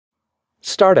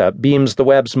Startup beams the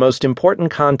web's most important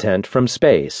content from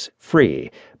space, free,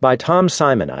 by Tom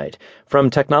Simonite, from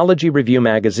Technology Review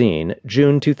magazine,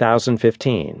 June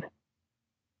 2015.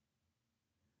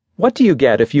 What do you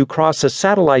get if you cross a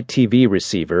satellite TV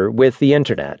receiver with the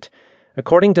Internet?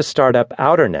 According to startup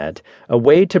OuterNet, a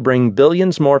way to bring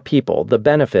billions more people the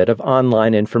benefit of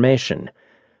online information.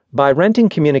 By renting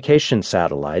communication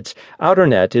satellites,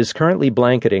 OuterNet is currently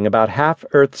blanketing about half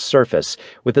Earth's surface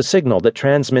with a signal that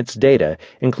transmits data,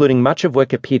 including much of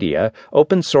Wikipedia,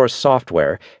 open-source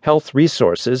software, health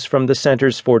resources from the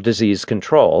Centers for Disease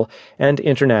Control, and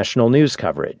international news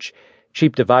coverage.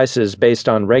 Cheap devices based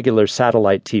on regular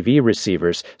satellite TV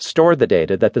receivers store the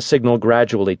data that the signal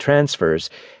gradually transfers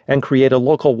and create a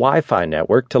local Wi-Fi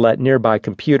network to let nearby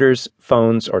computers,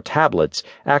 phones, or tablets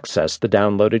access the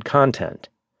downloaded content.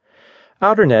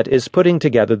 OuterNet is putting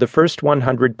together the first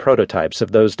 100 prototypes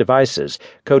of those devices,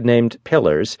 codenamed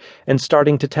Pillars, and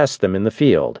starting to test them in the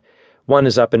field. One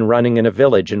is up and running in a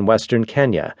village in western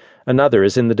Kenya, another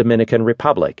is in the Dominican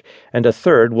Republic, and a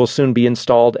third will soon be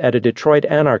installed at a Detroit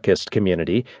anarchist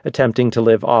community attempting to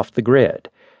live off the grid.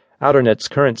 OuterNet's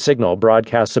current signal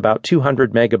broadcasts about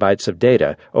 200 megabytes of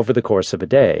data over the course of a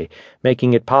day,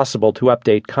 making it possible to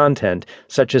update content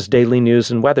such as daily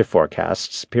news and weather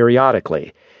forecasts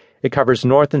periodically. It covers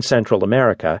North and Central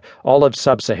America, all of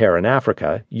sub-Saharan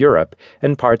Africa, Europe,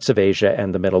 and parts of Asia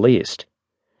and the Middle East.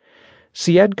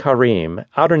 Syed Karim,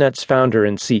 OuterNet's founder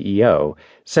and CEO,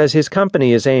 says his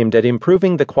company is aimed at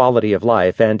improving the quality of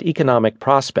life and economic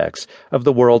prospects of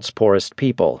the world's poorest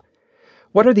people.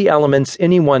 What are the elements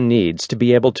anyone needs to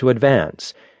be able to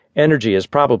advance? Energy is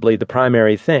probably the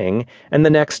primary thing, and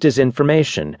the next is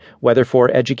information, whether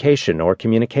for education or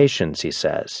communications, he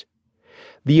says.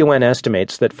 The UN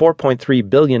estimates that 4.3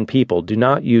 billion people do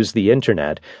not use the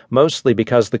Internet, mostly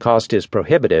because the cost is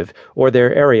prohibitive or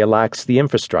their area lacks the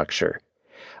infrastructure.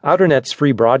 OuterNet's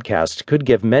free broadcast could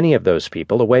give many of those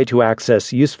people a way to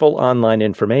access useful online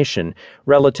information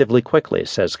relatively quickly,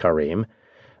 says Karim.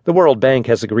 The World Bank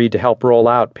has agreed to help roll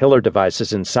out Pillar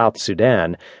devices in South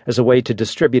Sudan as a way to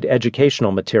distribute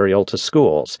educational material to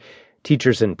schools.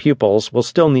 Teachers and pupils will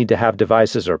still need to have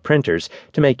devices or printers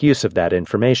to make use of that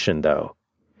information, though.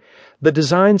 The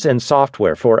designs and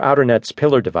software for OuterNet's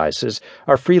Pillar devices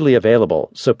are freely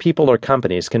available, so people or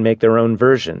companies can make their own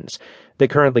versions. They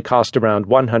currently cost around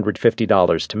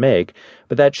 $150 to make,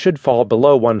 but that should fall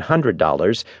below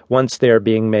 $100 once they are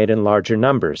being made in larger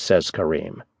numbers, says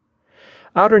Karim.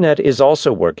 OuterNet is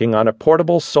also working on a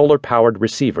portable solar-powered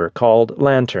receiver called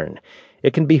Lantern.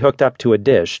 It can be hooked up to a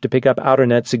dish to pick up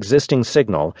OuterNet's existing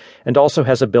signal and also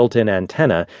has a built-in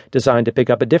antenna designed to pick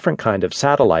up a different kind of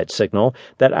satellite signal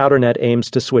that OuterNet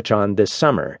aims to switch on this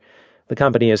summer. The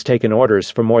company has taken orders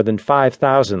for more than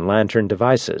 5,000 Lantern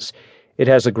devices. It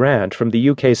has a grant from the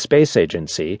UK Space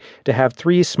Agency to have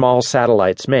 3 small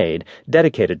satellites made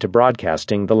dedicated to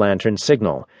broadcasting the Lantern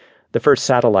signal. The first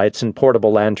satellites and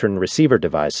portable Lantern receiver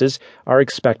devices are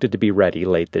expected to be ready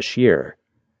late this year.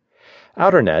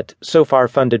 OuterNet, so far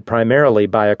funded primarily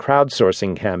by a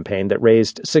crowdsourcing campaign that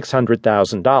raised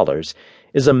 $600,000,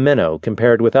 is a minnow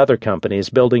compared with other companies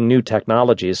building new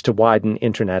technologies to widen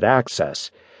Internet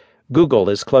access. Google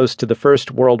is close to the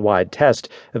first worldwide test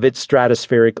of its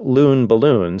stratospheric Loon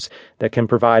balloons that can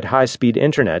provide high-speed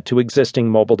Internet to existing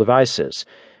mobile devices.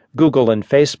 Google and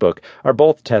Facebook are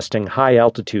both testing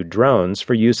high-altitude drones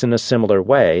for use in a similar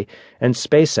way, and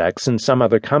SpaceX and some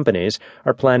other companies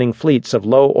are planning fleets of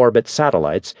low-orbit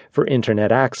satellites for Internet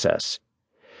access.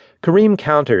 Karim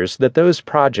counters that those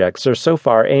projects are so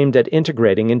far aimed at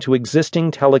integrating into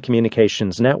existing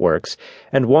telecommunications networks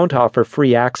and won't offer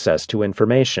free access to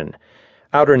information.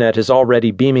 OuterNet is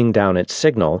already beaming down its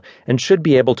signal and should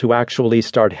be able to actually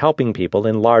start helping people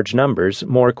in large numbers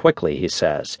more quickly, he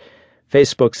says.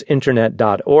 Facebook's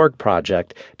Internet.org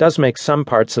project does make some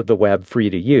parts of the web free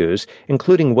to use,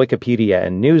 including Wikipedia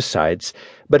and news sites,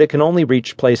 but it can only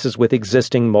reach places with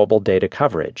existing mobile data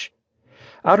coverage.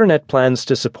 OuterNet plans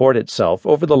to support itself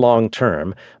over the long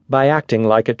term by acting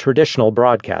like a traditional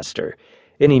broadcaster.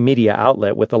 Any media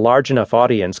outlet with a large enough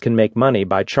audience can make money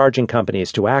by charging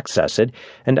companies to access it,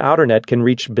 and OuterNet can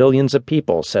reach billions of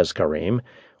people, says Karim.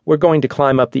 We're going to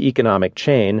climb up the economic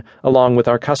chain along with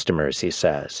our customers, he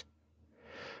says.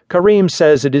 Karim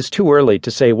says it is too early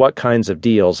to say what kinds of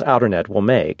deals OuterNet will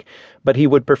make, but he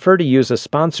would prefer to use a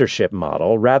sponsorship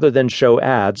model rather than show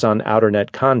ads on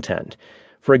OuterNet content.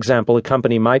 For example, a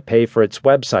company might pay for its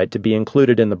website to be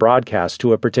included in the broadcast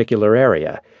to a particular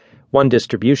area. One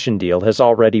distribution deal has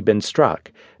already been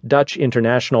struck. Dutch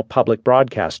international public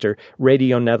broadcaster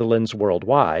Radio Netherlands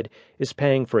Worldwide is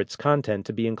paying for its content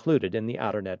to be included in the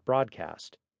OuterNet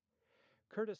broadcast.